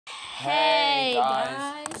Hey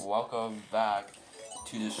guys, welcome back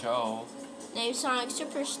to the show. Named Sonic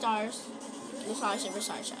Superstars, the Sonic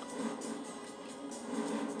Superstar Show.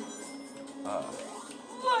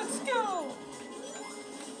 Let's go!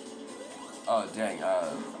 Oh dang,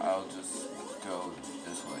 I'll just go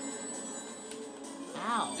this way.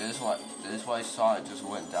 Ow. This is why Sonic just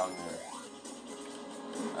went down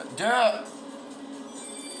there. Duh!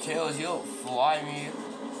 Tails, you don't fly me.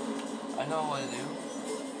 I know what to do.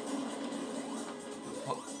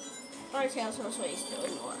 Or Tails knows what he's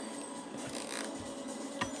doing more.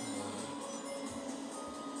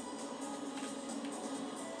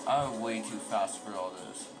 I'm way too fast for all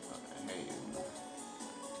this. Hey.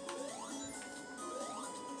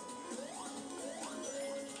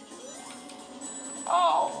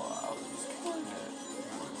 Oh, I was just killing it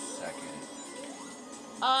for a second.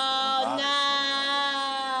 Oh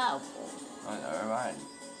no! Oh, never mind.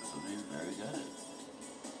 This will be very good.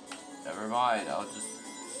 Never mind. I'll just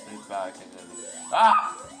stay back and then.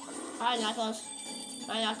 Ah! Hi, Knuckles.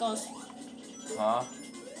 Hi, Knuckles. Huh?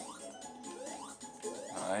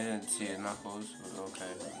 I didn't see Knuckles, but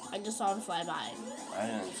okay. I just saw him fly by. I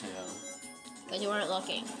didn't see him. Because you weren't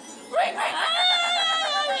looking. Wait!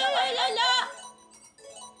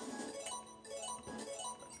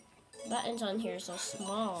 Buttons on here are so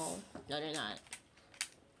small. No, they're not.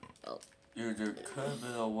 Oh. There could have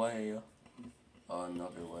been a way.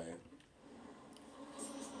 Another way.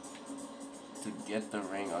 To get the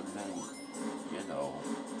ring other than, you know.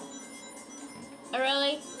 Oh,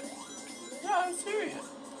 really? Yeah, I'm serious.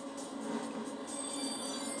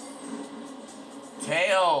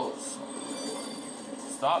 Tails!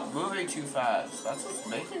 Stop moving too fast. That's what's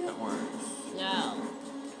making it worse. No.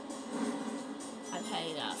 I've had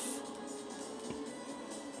enough.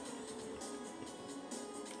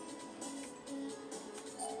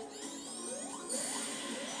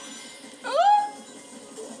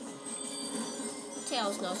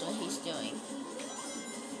 Tails knows what he's doing.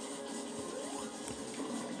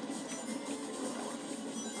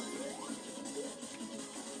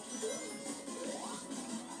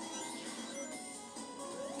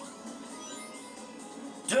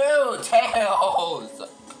 Dude, Tails!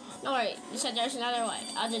 No worry, you said there's another way.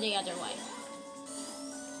 I'll do the other way.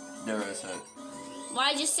 There isn't.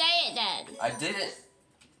 Why'd you say it then? I didn't.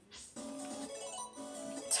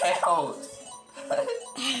 Tails!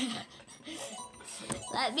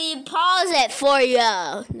 Let me pause it for you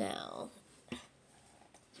now.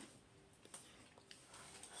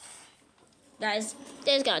 Guys,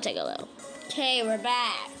 this is gonna take a little. Okay, we're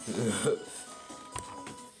back.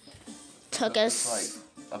 Took us like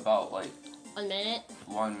about like 1 minute.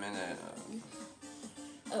 1 minute.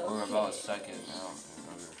 Or about a second. I don't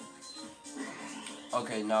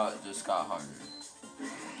remember. Okay, now it just got harder.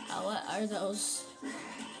 What are those?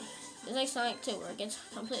 It's like Sonic 2 where it gets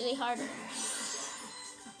completely harder.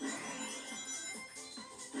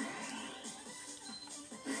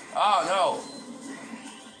 Oh no!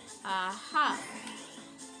 Aha!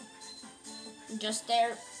 Just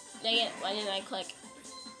there. Dang it! Why didn't I click?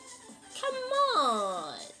 Come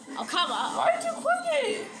on! Oh, come on! Why did you click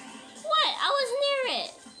it? What? I was near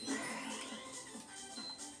it.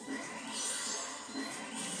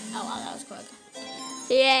 Oh wow, that was quick.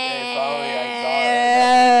 Yeah.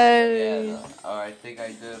 Oh, I think I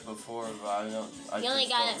did it before, but I don't. You only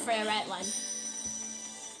got it for a red one.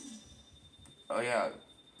 Oh yeah.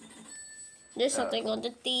 There's something on the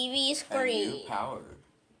TV screen. And new power.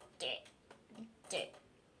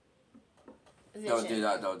 Vision. Don't do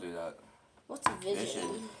that. Don't do that. What's a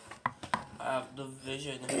vision? I have the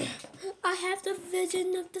vision. I have the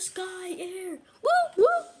vision of the sky air. Woo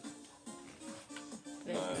woo.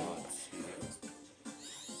 Let's see.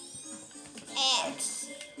 X.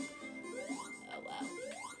 Oh wow.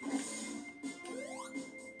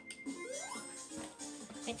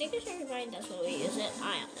 I think it should remind us when we use it.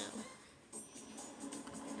 I don't know.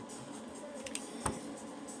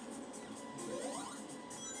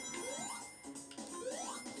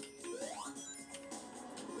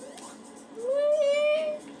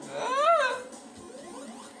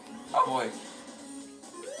 Oh boy.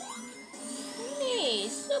 Hey,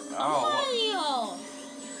 Super Oh. Mario.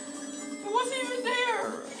 It wasn't even there.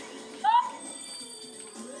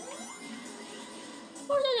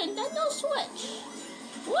 Where's the Nintendo Switch?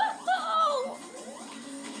 What? Oh!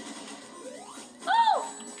 Oh!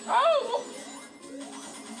 Oh!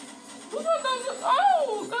 Who got those?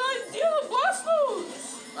 Oh, good idea. Blast those.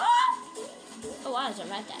 Ah! Oh wow, there's a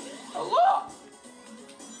red there. Hello.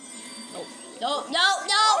 Oh. No, no,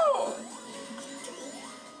 no! Oh.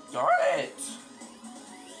 Darn it.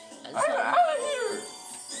 I'm out of here.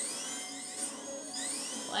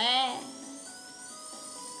 Where?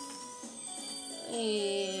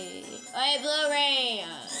 Hey, blue ring!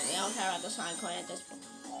 We don't care about the slime coin at this point.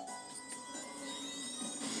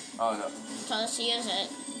 Oh no. Tell us to use it.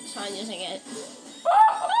 It's fine using it.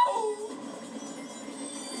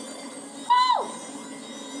 Oh!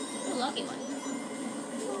 You're a lucky one.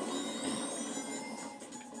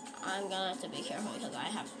 I'm gonna have to be careful because I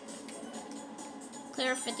have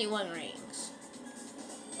clear 51 rings.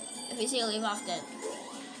 If you see a leave off, then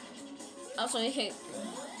also we could.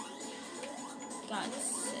 God's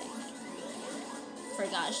sake. For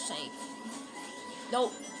God's sake.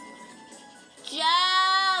 Nope.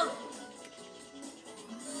 Jump!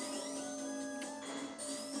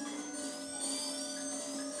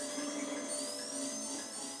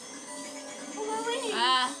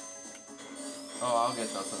 Ah. Oh, I'll get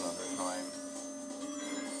those another time.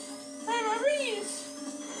 Hey, my rings!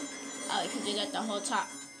 Oh, you can do that the whole time.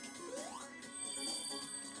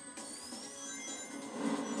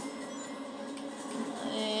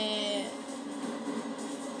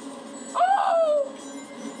 Oh!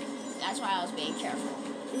 That's why I was being careful.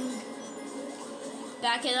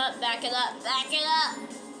 Back it up, back it up, back it up!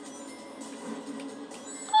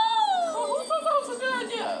 Oh, that was a good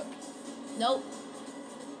idea. Nope.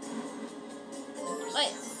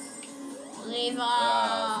 Wait. Leave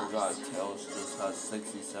off. I forgot. Tails just has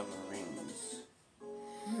 67 rings.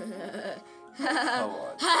 Come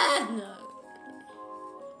on. No.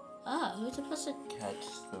 Oh, who's supposed to Catch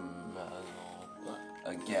the medal.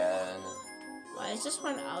 Again. Why does this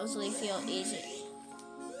one Owsley feel easy?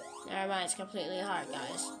 Never mind, it's completely hard,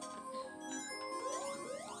 guys.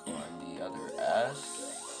 On the other S.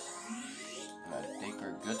 And I think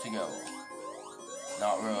we're good to go.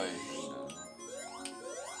 Not really.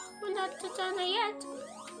 We're not done yet,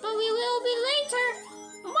 but we will be later.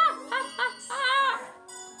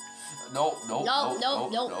 Nope, nope, Nope,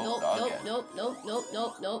 nope, nope, nope, nope, nope, not nope, again. nope, nope, nope,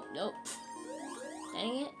 nope, nope, nope.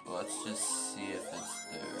 Dang it. Let's just see if it's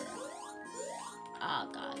there. Oh,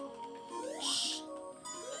 God. Shh.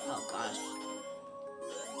 Oh, gosh.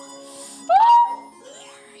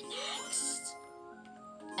 We're next.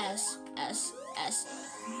 S, S, S.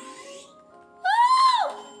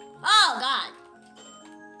 Woo! Oh, God.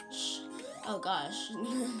 Shh. Oh, gosh.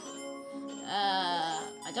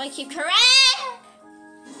 I don't keep correct.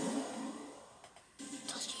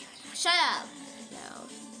 Shut up. No.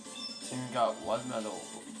 Team got one medal.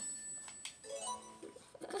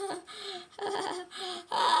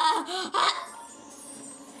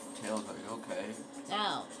 Tails, are you okay?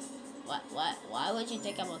 No. What? Why would you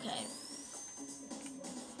think I'm okay?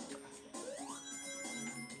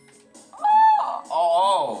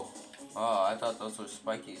 Oh! Oh, I thought those were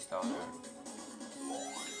spikies down there.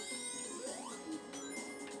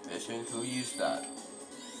 Vision, who used that?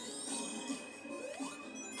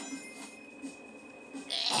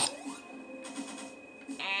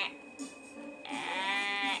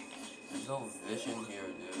 There's no vision here,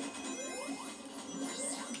 dude.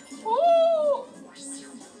 Woo!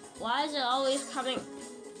 Why is it always coming?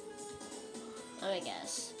 Let me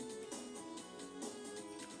guess.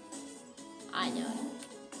 I know it.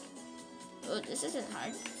 Oh, this isn't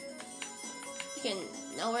hard. You can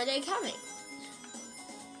know where they're coming.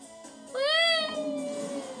 Woo!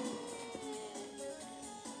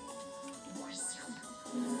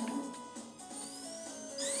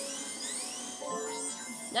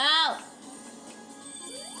 No!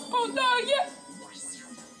 Oh, no, yeah!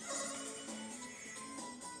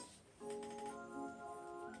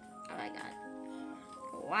 Oh my god.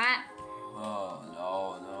 What? Oh,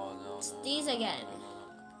 no. It's these again.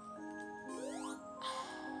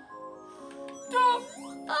 Jump!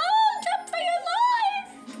 Oh, jump for your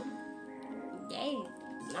life! Yay,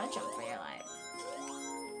 not jump for your life.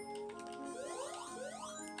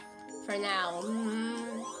 For now.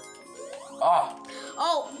 Ah!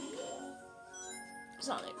 Oh!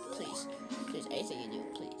 Sonic, please. Please, anything you do,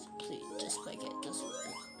 please. Please, just make it. Just,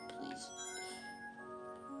 please.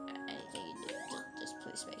 Anything you do, just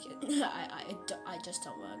please make it. I just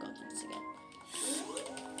don't want to go through this again.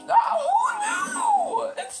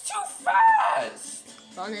 No! It's too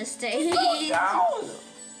fast! Bonus stage. Go down!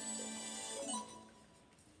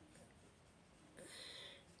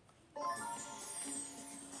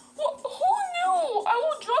 Well, who knew? I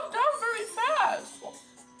will drop down very fast.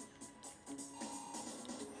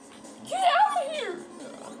 Get out of here!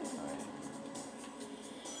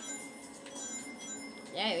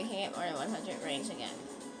 Yeah, we can get more than 100 rings again.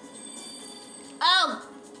 Oh!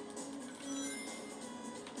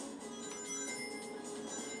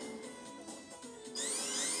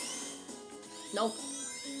 Nope.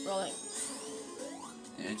 Rolling.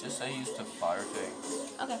 Did it just say use the fire thing?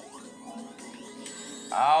 Okay.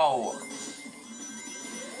 Ow!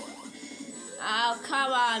 Oh,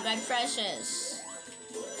 come on, my precious.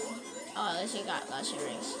 Oh, at least you got luxury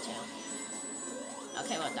rings, too.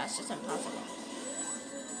 Okay, well, that's just impossible.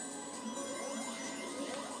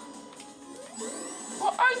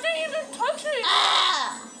 Well, I didn't even touch it!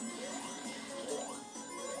 Ah!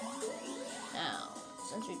 Now,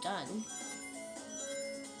 since we're done.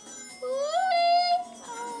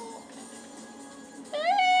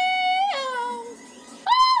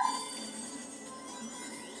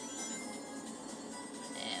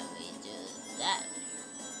 And we do that.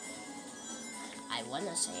 I want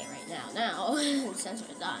to say it right now, since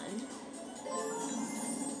we're done.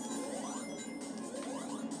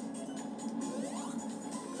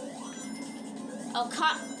 Oh,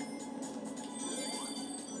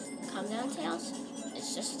 calm down, Tails.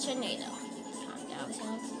 It's just a tornado. Calm down,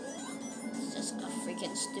 Tails. It's just a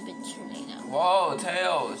freaking stupid tornado. Whoa,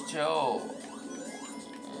 Tails, chill.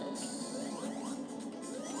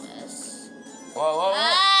 This. Whoa, whoa, whoa. Ah!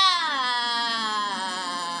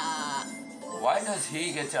 Why does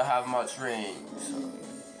he get to have much rings?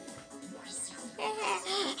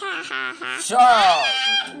 Shut up!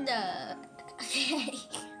 Okay.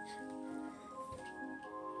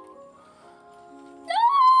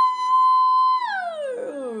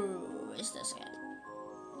 No! It's this again.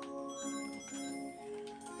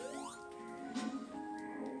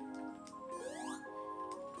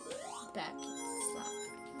 Back slap.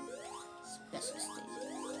 Special station.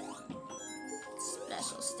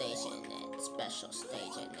 Special station net. Special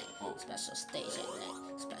station net. Special station net.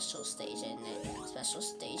 Special station net. Special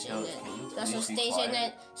station net. Special station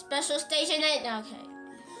net. Special station net. Okay.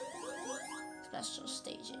 Special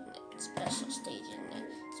station net. Special station net.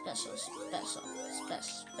 Special station.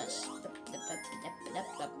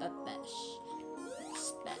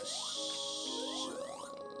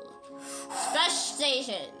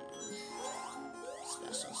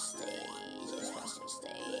 Special stage, special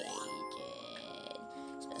stage,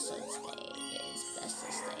 special stage,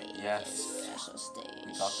 special stage, Yes. special stage.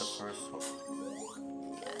 We got the first one.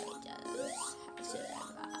 Guy does have to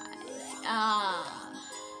survive. Ah.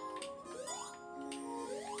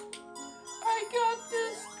 I got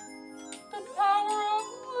this. The power of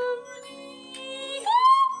liberty.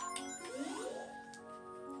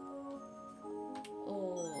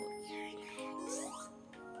 Oh, you're next.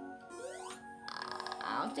 I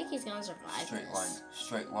don't think he's gonna survive Straight this. line.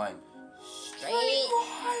 Straight line. Straight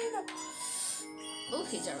line. Ooh,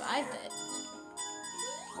 he survived it.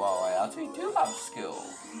 Well, I actually do have skill.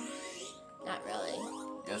 Not really.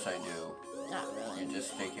 Yes, I do. Not really. You're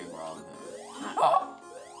just thinking wrong.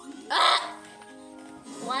 Ah!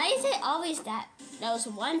 Why is it always that? That was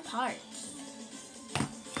one part.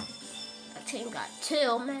 Our team got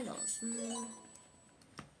 2 medals.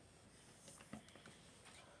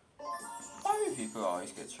 Why do people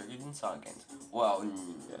always get triggered in Sonic games? Well,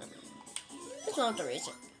 Here's one of the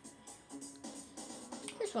reasons.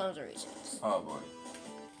 Here's one of the reasons. oh boy.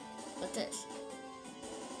 What's this?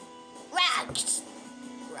 Rocks!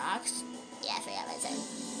 Rocks? Yeah, I forgot what I said.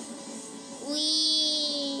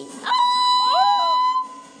 We.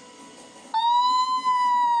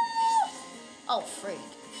 Oh, freak.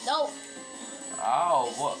 No. Ow,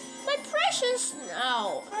 what? My precious.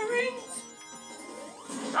 No. My rings.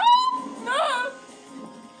 Oh, no.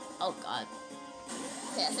 Oh, God.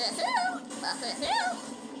 This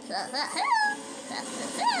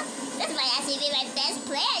might actually be my best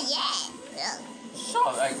player yet. Shut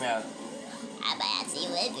up, Eggman. I might actually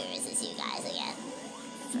win versus you guys again.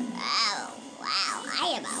 Oh, wow. I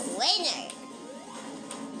am a winner.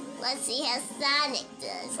 Let's see how Sonic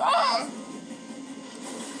does. Ah.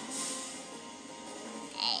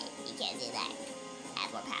 Hey, you can't do that. I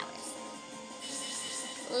have more powers.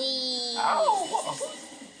 Whee! Ow!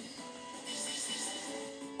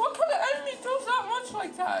 What kind of enemy does that much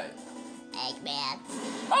like that? Eggman.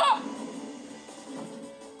 Ah!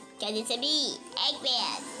 Cause it's a me,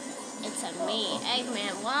 Eggman. It's a me,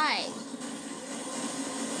 Eggman. Why?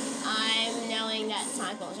 I'm knowing that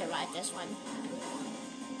Sonic will survive this one.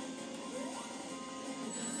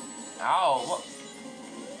 Ow!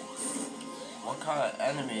 What kind of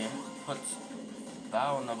enemy puts that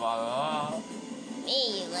on the bottom?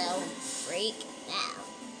 Me, you little freak. Now,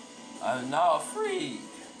 I'm now a freak.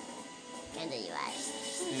 and then you are.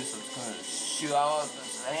 He's just gonna shoot out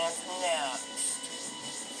this antenna.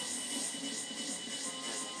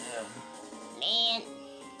 Man.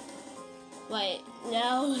 Wait,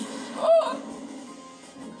 no. Oh.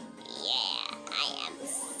 Yeah, I am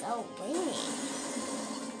so winning.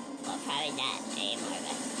 Well, probably not anymore,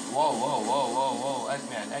 but. Whoa, whoa, whoa, whoa, whoa.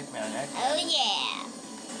 Eggman. Oh, yeah.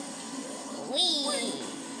 Wee.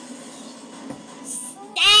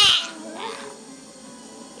 Stop!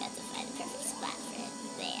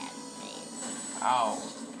 Ow.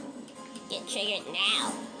 Get triggered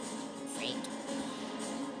now, freak.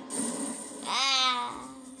 Ah.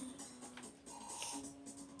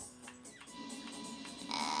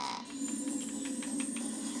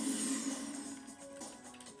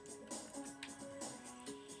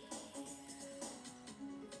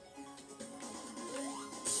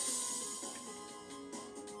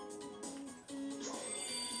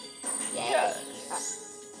 Yeah.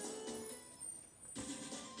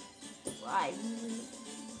 Why?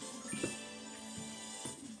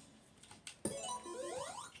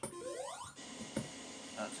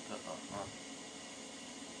 That's good.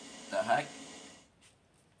 The heck?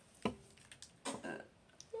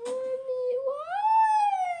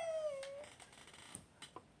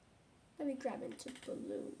 Let me grab into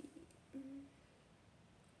balloon.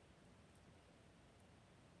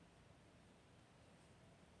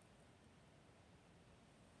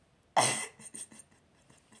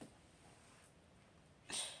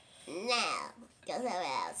 Now, go somewhere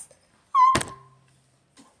else.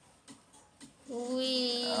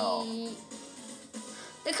 Ow.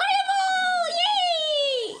 The carnival!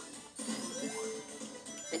 Yay!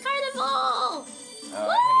 The carnival! I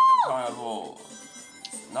hate the carnival.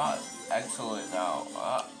 It's not excellent now.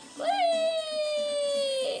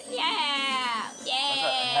 Whee! Yeah!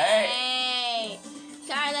 Yay!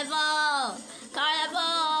 Carnival!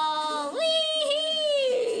 Carnival!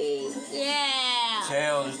 Whee! Yeah!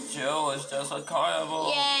 Tails, Jill is just a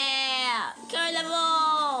carnival. Yeah!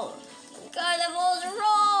 Carnival! Carnivals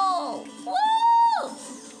roll! Woo!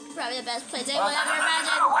 Probably the best place anyone ever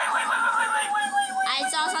imagined. I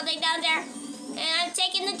saw something down there, and I'm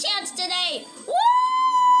taking the chance today.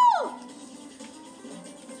 Woo!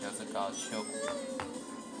 Just a god chill.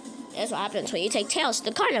 That's what happens when you take Tails to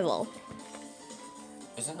the carnival.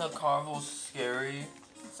 Isn't the carnival scary?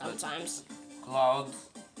 Sometimes. The clouds.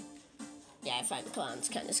 Yeah, I find the clowns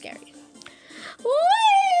kind of scary.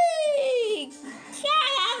 Whee!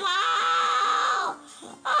 Carnival!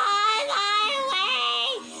 On my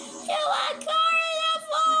way to a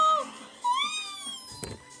carnival!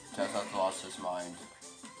 Just has lost his mind.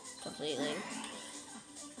 Completely.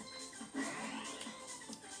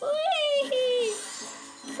 Whee!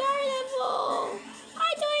 Carnival!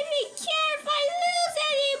 I don't even care if I lose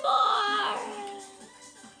anymore!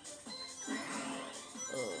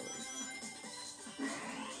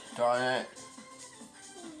 Darn it.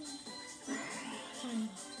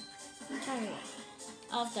 Carnival.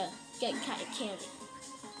 I'll have to get cotton candy.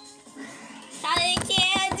 Cotton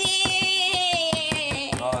candy!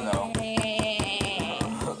 Oh no.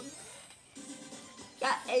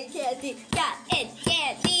 Cotton candy! Cotton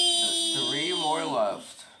candy! There's 3 more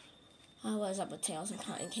left. Oh, what is up with Tails and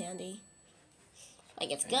cotton candy?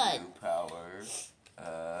 Like, it's good. New power.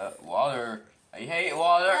 Water. I hate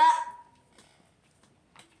water.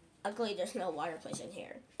 Luckily, there's no water place in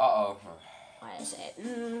here. Uh-oh. Why did I say it?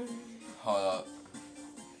 Hold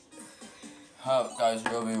up. Guys,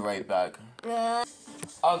 we'll be right back.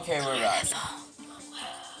 Okay, we're back.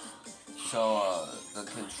 So, the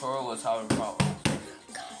controller was having problems.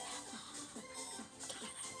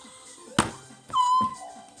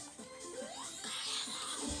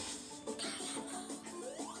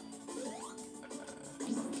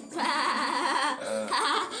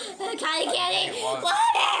 Cotton candy! Water!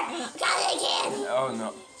 Cotton candy! Oh no.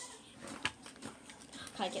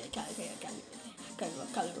 Cotton candy, cotton candy, cotton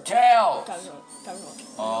candy. Tails! Carnival.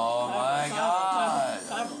 Oh my god.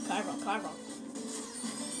 Carnival.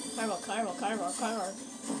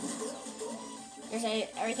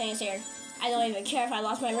 Everything is here. I don't even care if I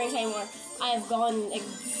lost my rings anymore. I have gone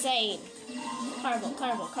insane. Carnival.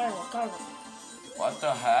 What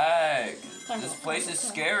the heck? Carnival, This place is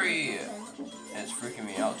scary. And it's freaking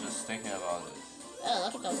me out just thinking about it. Oh,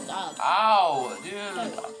 look at those dogs. Ow, dude.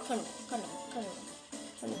 Carnival.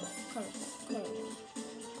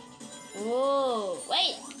 Whoa,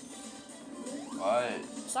 wait. What?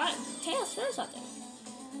 Sorry, Tails found something.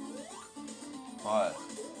 What?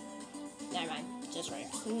 Never mind, just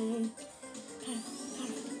right.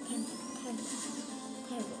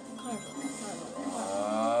 Carnival!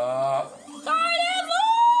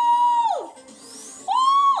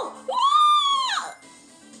 Woo! Woo!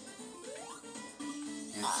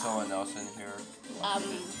 Is someone else in here?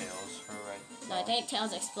 Did Tails for right? No, I think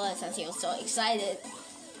Tails exploded since he was so excited.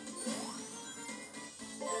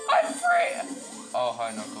 I'm free! Oh,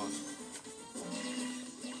 hi, Knuckles.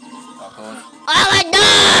 Oh my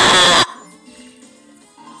god!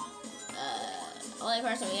 Only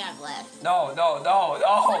person we have left. No. Get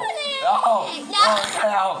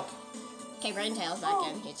out. Okay, bring Tails back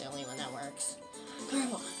in. He's the only one that works.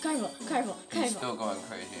 Carnival. He's still going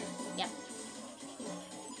crazy. Yep.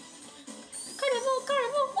 Carnival,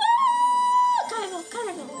 carnival, woo! Carnival,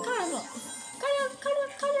 carnival, carnival. Carnival,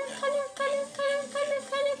 carnival, carnival, carnival, carnival, carnival,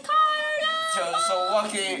 carnival, carnival. Just so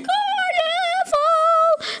lucky.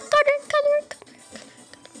 Carnival, carnival, carnival.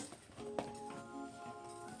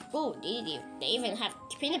 Oh, they even have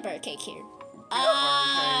peanut butter cake here.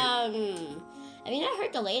 Have you not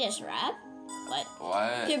heard the latest rap? What?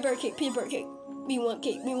 What? Peanut butter cake, peanut butter cake. Me want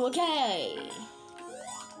cake, me want cake.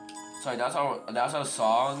 Sorry, that's our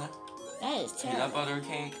song. That is terrible. Peanut butter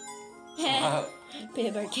cake.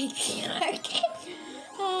 Peanut butter cake, peanut butter cake.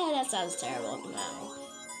 Oh, that sounds terrible. No.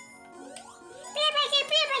 Peanut butter cake,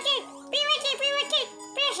 peanut butter cake, peanut butter cake, peanut butter cake.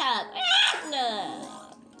 Shut up. No.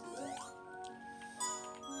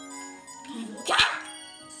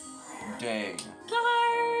 Dang.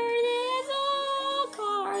 Carnival,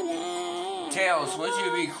 carnival. Tails, would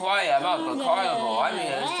you be quiet about the carnival? I mean,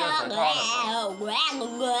 it's just a carnival.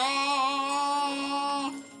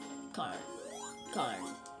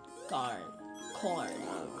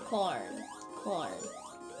 Corn.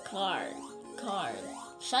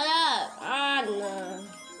 Shut up! Ah, no.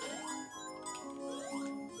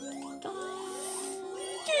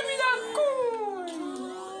 Give me that corn!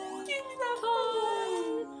 Give me that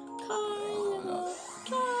Carnival.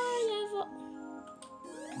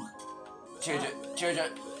 Cheers.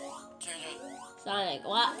 Sonic,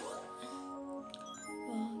 what?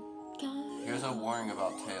 Here's a warning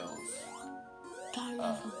about Tails.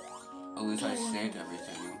 Carnival. At least I saved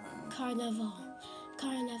everything. Carnival.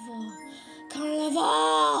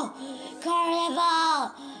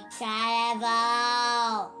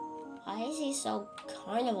 Why is he so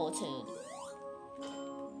carnival-tude?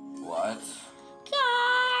 What?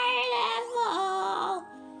 Carnival.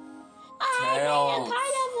 I'm in a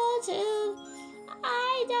carnival-tude.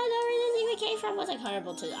 I don't know where this even came from. What's a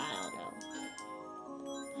carnival-tude? I don't know.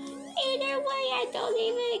 Either way, I don't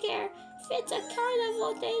even care. If it's a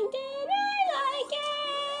carnival thing, then I like it.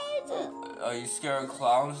 Are you scared of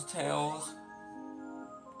clowns, Tails?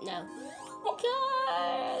 No.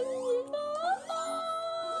 Carnival.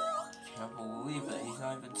 Can't believe it. He's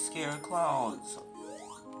not even scared of clowns.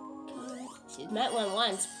 She's met one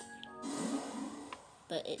once,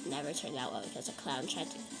 but it never turned out well because a clown tried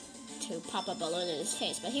to pop a balloon in his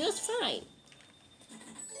face, but he was fine.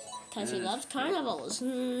 Because he loves carnivals.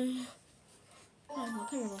 Carnival.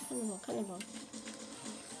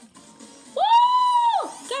 Woo!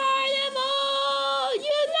 Carnival!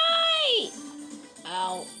 Unite!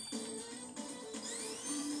 Ow.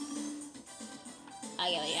 I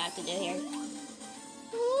get what you have to do here.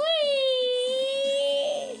 Whee!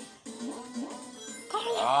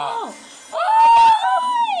 Carnival!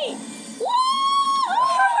 Whee! Woo!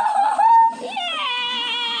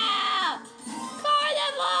 Yeah!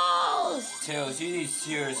 Carnivals! Tails, you need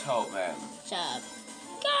serious help, man. Shut up.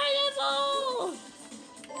 Carnival!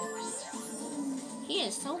 He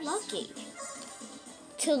is so lucky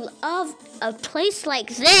to love a place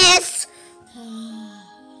like this.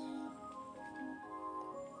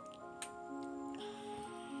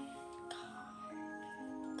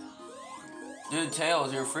 Dude,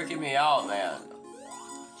 Tails, you're freaking me out, man.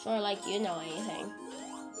 Sure, like you know anything.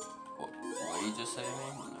 What did you just say to me?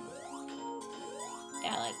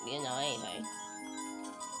 Yeah, like you know anything.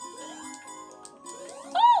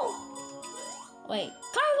 Oh! Wait,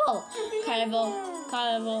 carnival!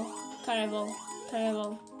 Carnival.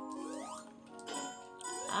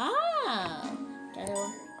 Ah!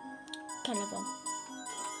 Carnival.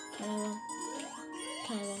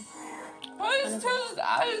 What is Tails'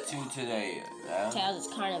 attitude today, man? Tails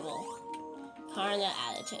is carnival. Carna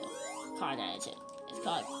attitude. It's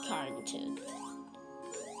called carnitude.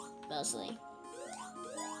 Mostly.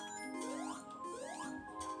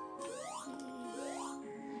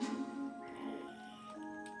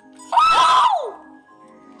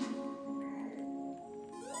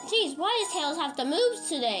 Jeez, why does Tails have to move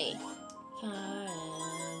today?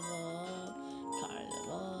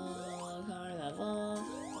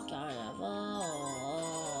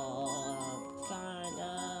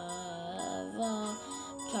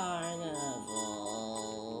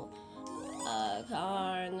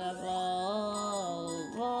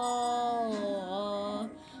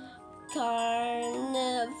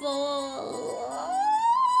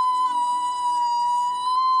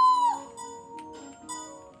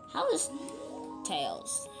 How is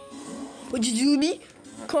Tails? What'd you do to me?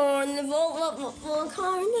 Carnival.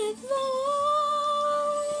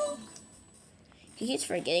 He keeps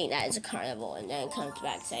forgetting that it's a carnival and then comes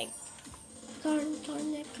back saying, Carnival.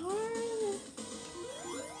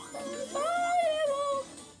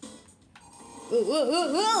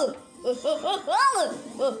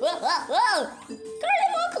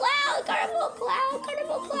 Carnival clown! Carnival clown,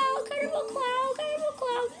 carnival clown, carnival clown, carnival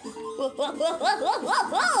clown.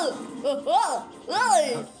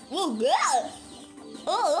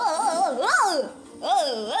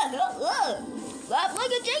 Laugh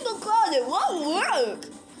like a jingle clown, it won't work.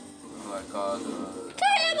 Oh my god.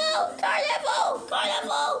 Carnival, carnival,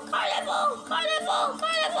 carnival, carnival, carnival,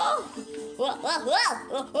 carnival.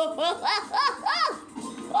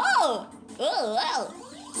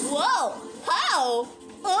 Whoa, how?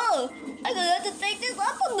 I'm gonna have to take this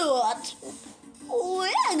up a notch.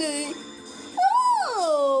 Really?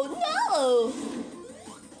 Oh, no.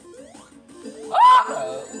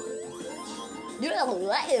 You don't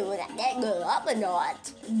like it when I get go up a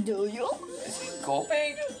notch, do you? Is he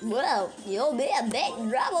gulping? Well, you'll be a big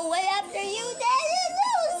trouble way after you dash it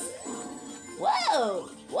loose. Whoa,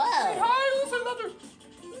 whoa. Hi, another.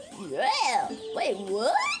 Yeah. Wait,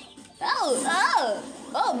 what?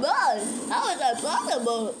 Oh, man. How is that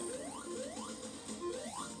possible?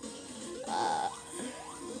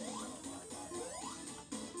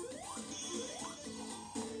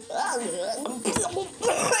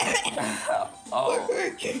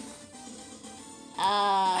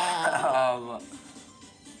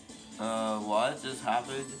 What just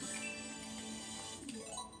happened?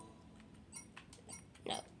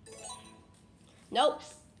 No. Nope.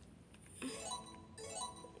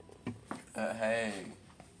 Hey.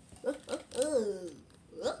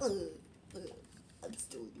 I'm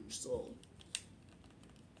still your soul.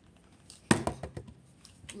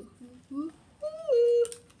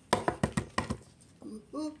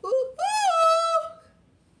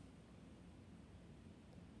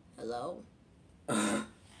 Hello? I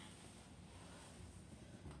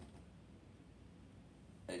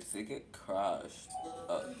think it crashed.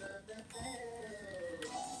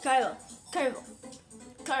 Carnival.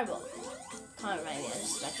 Carnival, right here,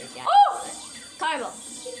 Inspector Gadget. Carnival.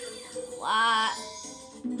 What?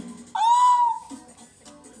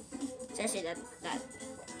 Seriously,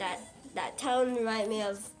 that tone reminded me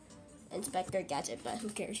of Inspector Gadget, but who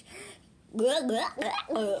cares?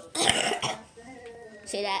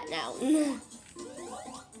 Say that now.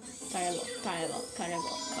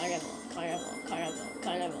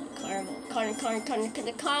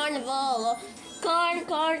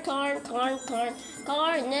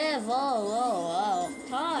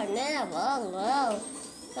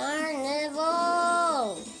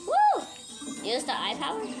 Carnival. Woo! Use the eye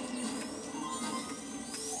power?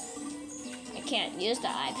 I can't use the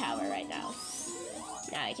eye power right now.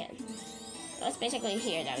 Now I can. That's basically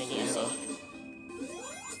here that we need to see.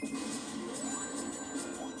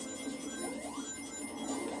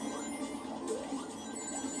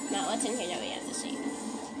 Now what's in here that we have to see?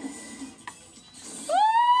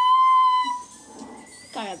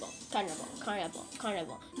 Carnival. Carnival.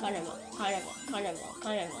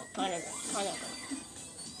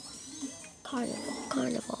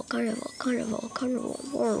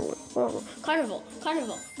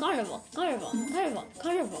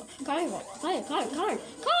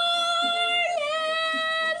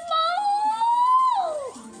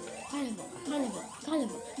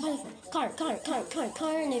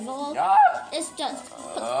 It's just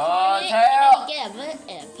put carnage together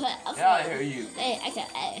and put a Yeah, I hear you.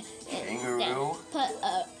 Kangaroo. Put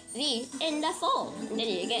a V in the fold, and then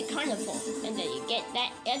you get carnival, and then you get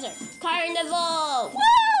that answer. Carnival!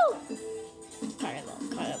 Woo! Carnival.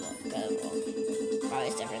 Probably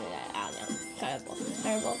it's different than that. I don't know.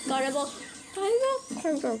 Carnival.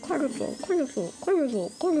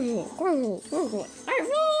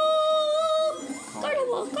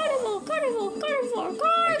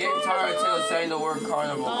 I get tired of saying the word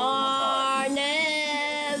carnival. Carnival.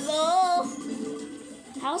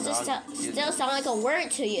 How does this still sound like a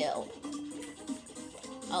word to you?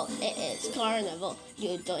 Oh, it is carnival.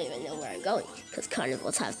 You don't even know where I'm going, because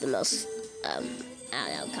carnivals have the most, I don't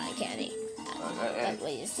know, cotton candy. But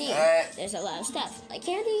when you see it, there's a lot of stuff, like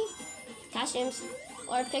candy, costumes,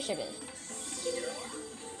 or picture booth.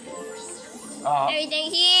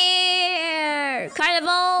 Everything here!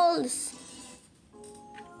 Carnivals!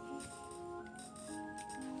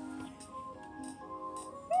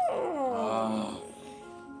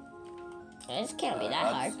 This can't be that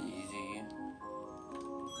hard. That's easy.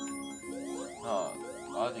 Oh,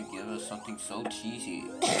 why did you give us something so cheesy?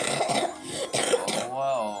 Oh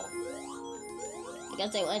well. I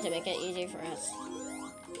guess they wanted to make it easy for us.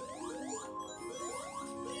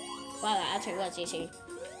 Wow, that actually was easy.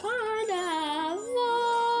 Carnival!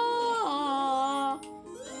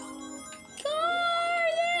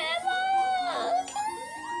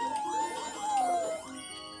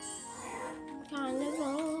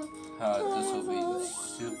 Carnival! This will be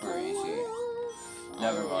super easy.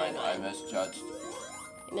 Never mind, I'm misjudged.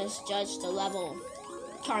 You misjudged the level.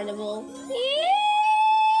 Carnival.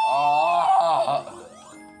 Oh!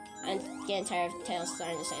 I'm getting tired of Tails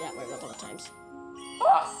starting to say that word multiple times.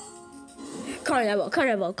 Ah! Carnival,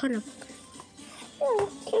 carnival, carnival.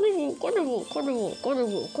 Carnival, carnival, carnival, carnival,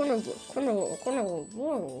 carnival, carnival, carnival,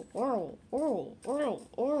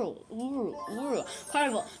 carnival,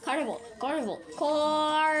 carnival, carnival, carnival.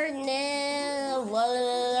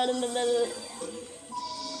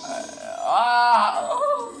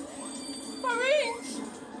 My rings!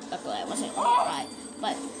 Luckily, I wasn't right.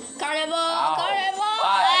 But carnival, Ow. carnival.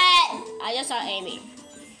 Why? I just saw Amy.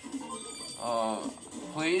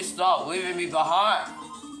 Please stop leaving me behind.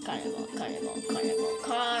 Carnival, carnival, carnival,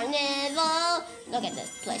 carnival. Look at this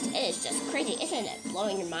place. It is just crazy. Isn't it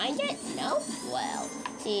blowing your mind yet? No? Well,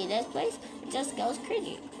 see this place? It just goes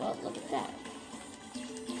crazy. Well, look at that.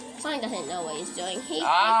 Sonic doesn't know what he's doing.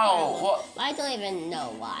 Ow! What? I don't even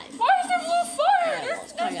know why. Why is there blue fire?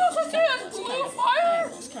 Carnivals, There's no such thing as blue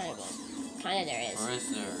fire. Carnivals. Kinda there is. Or is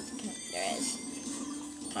there? There is.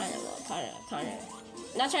 Carnival.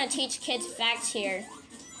 I'm not trying to teach kids facts here.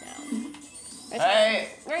 No.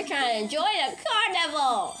 We're trying to enjoy the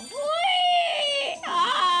carnival. Whee! Oh!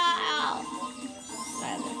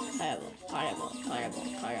 Carnival.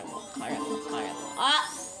 Ah!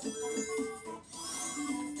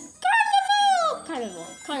 Carnivore.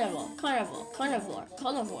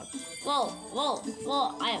 Whoa.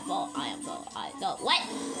 I am full. No, what?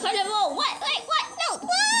 Carnival, what? Wait, what? No,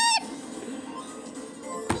 what?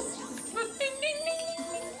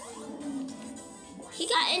 He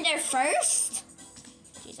got in there first?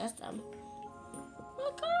 Jeez, that's dumb.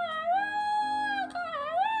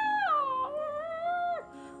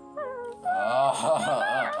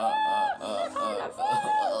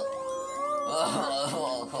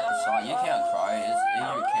 Sorry, you can't cry. It's in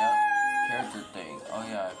your character thing. Oh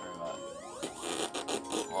yeah, I forgot.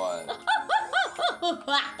 What?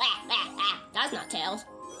 That's not Tails.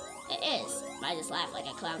 It is. I just laugh like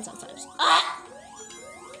a clown sometimes. Ah!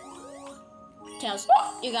 Tails,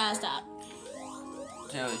 you gotta stop.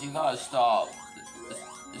 Tails, you gotta stop.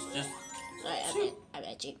 It's just... Sorry, I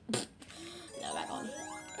bet you. No, back on.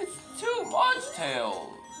 It's too much, Tails.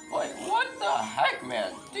 Like, what the heck,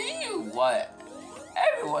 man? Do you want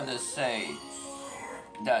everyone to say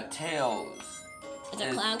that Tails is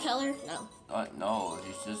a clown killer? No. No,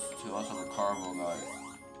 he's just too much of a carnival guy.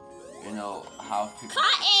 You know, how people...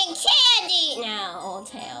 Cotton candy! No,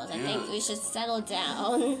 Tails, I think we should settle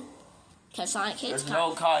down. Because Sonic hates There's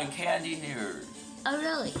no cotton candy here. Oh,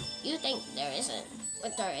 really? You think there isn't?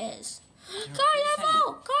 But there is.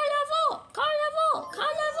 Carnival!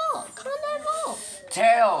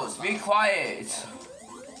 Tails, be quiet!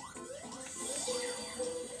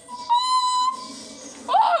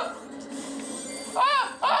 Come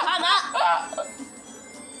up!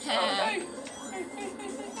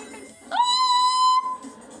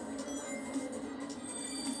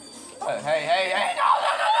 Hey, no!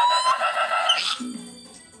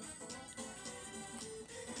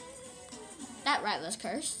 That rat was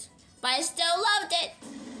cursed, but I still loved it.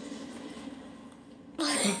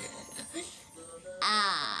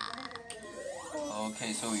 Ah.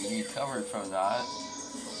 Okay, so we recovered from that.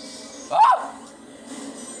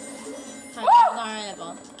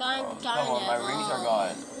 Carnival. Come on, my rings are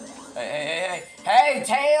gone. Hey,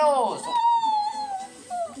 Tails!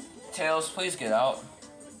 Tails, please get out.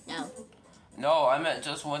 No. No, I meant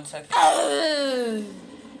just 1 second.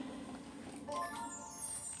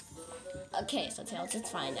 Okay, so Tails is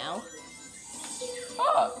fine now.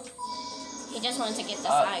 He just wanted to get the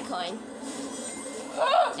side coin.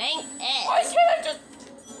 Dang it! Why can't I just...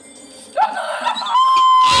 No!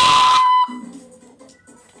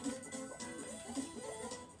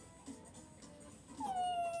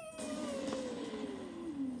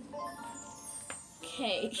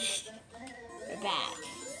 Okay, we're back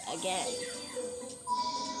again.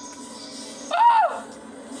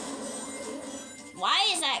 Why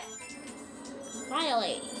is that?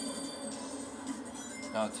 Finally.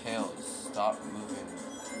 Now, Tails, stop moving.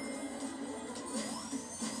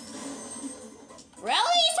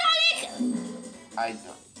 Really, Sonic? I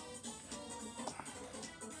don't.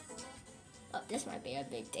 Oh, this might be a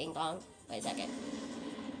big ding dong. Wait a second.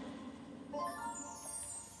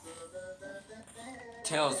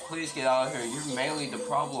 Tails, please get out of here. You're mainly the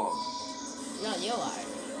problem. No, you are.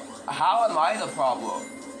 How am I the problem?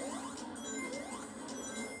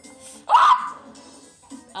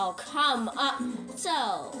 Oh, come on.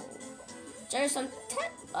 So, there's some...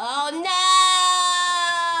 Oh, no!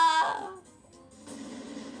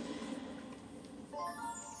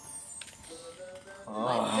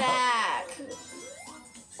 My back.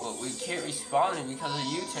 we keep respawning because of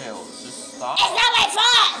you, Tails. Just stop. It's not my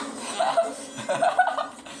fault!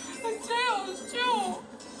 Tails, chill.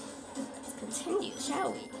 Let's continue,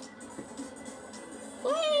 shall we?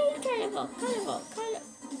 Wait, carnival.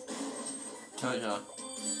 Jojo.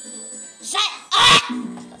 Shut up!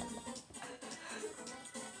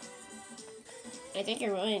 I think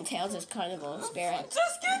you're ruining Tails' carnival spirit.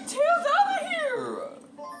 Just get Tails out of here!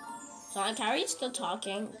 Sonic, how are you still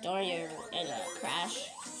talking during your crash?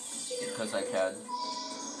 Because I can.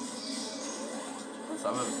 Because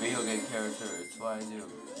I'm a video game character, it's what I do.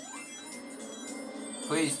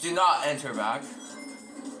 Please do not enter back.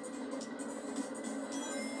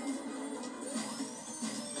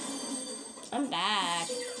 I'm back.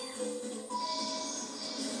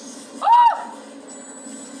 Ah!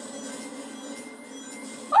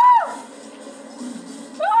 Ah!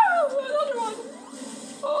 Ah! Another one!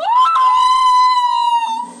 Ah!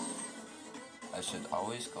 I should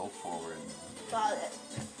always go forward. Got it.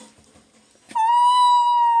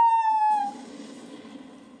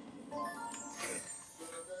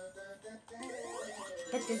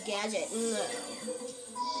 But the gadget, no.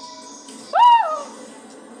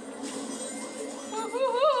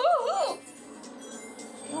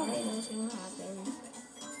 Alright, let's see what happens.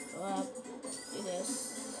 Go up, do this.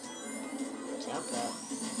 Jump up,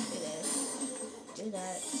 do this. Do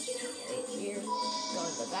that. Wait here. Go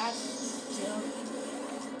in the back. Jump.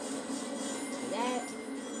 Do that.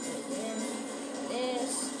 Right there.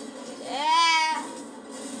 This. Yeah.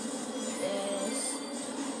 This.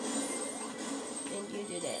 Then you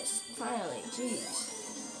do this. Finally, jeez.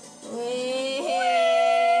 Wait.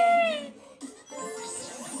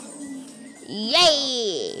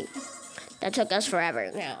 Yay! That took us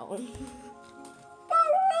forever now.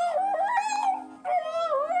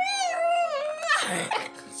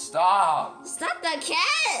 Stop! Stop the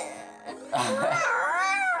cat!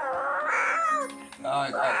 Oh,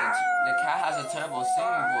 the cat has a terrible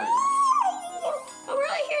singing voice. I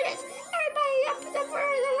really hear this. Everybody up to the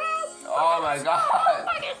front of the house. Oh my god.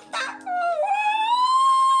 Stop.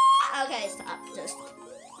 Okay, stop. Just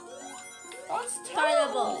That's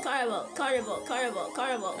terrible. Carnival. Carnival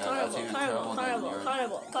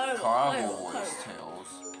voice, Tails.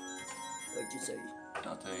 What'd you say?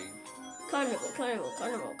 Nothing. Carnival.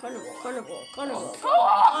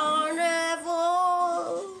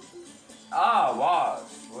 Ah, wasp.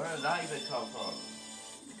 Where did that even come from?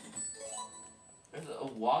 There's a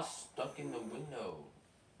wasp stuck in the window.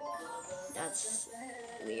 That's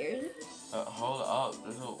weird. Hold up.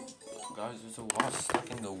 There's a wasp stuck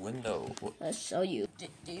in the window. Let's show you. Do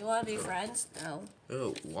you want to be friends? No. There's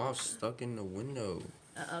a wasp stuck in the window.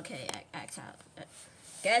 Okay, X out.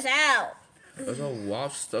 Get us out! There's a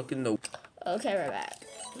wasp stuck in the... Okay, we're back.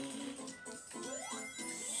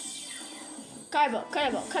 Carnival.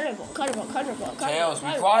 Tails,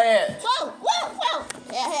 be quiet! Whoa!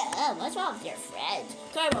 What's wrong with your friend?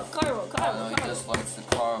 Carnival. I know, he just likes the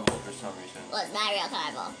carnival for some reason. Well, it's my real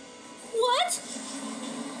carnival. What?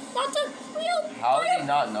 That's a real... How did he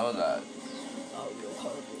not know that? Oh, real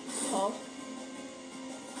carnival.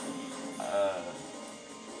 Huh?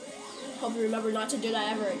 Hope you remember not to do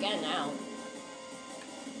that ever again now.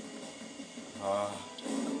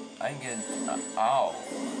 I'm getting... ow.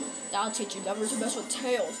 That'll teach you never to mess with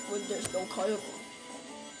Tails when there's no carnival.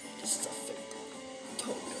 This is a fake.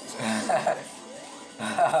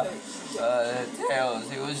 Tails,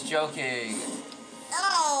 he was joking.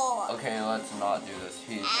 No! Okay, let's not do this.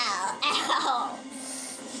 Ow!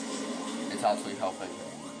 It's actually helping.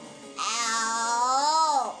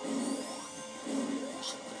 Ow!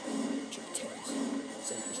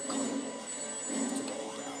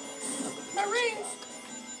 My rings!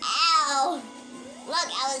 Ow! Look,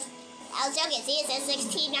 I was joking. See, it says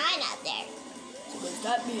 69 out there. So what does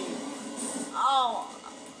that mean? Oh.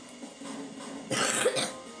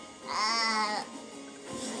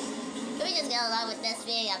 Can we just go along with this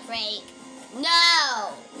being a prank? No!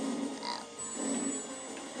 Oh.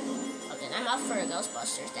 Okay, I'm up for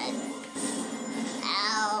Ghostbusters then.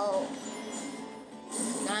 Ow.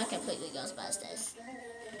 Not completely Ghostbusters.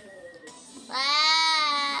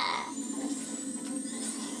 Ah!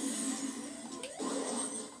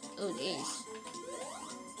 Oh, jeez.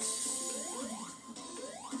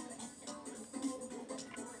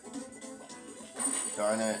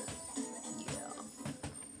 Darn it. Yeah.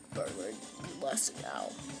 But we're lesson now.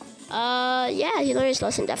 Yeah, he learned his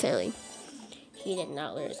lesson, definitely. He did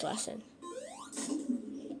not learn his lesson.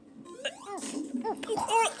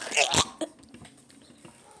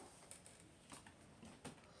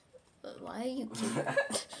 But why are you keep...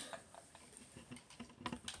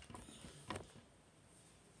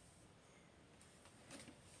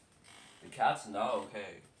 cat's not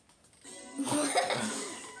okay.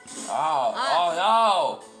 Oh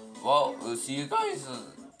no! Well, we'll see you guys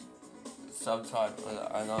sometime.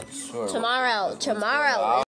 I'm not sure. Tomorrow.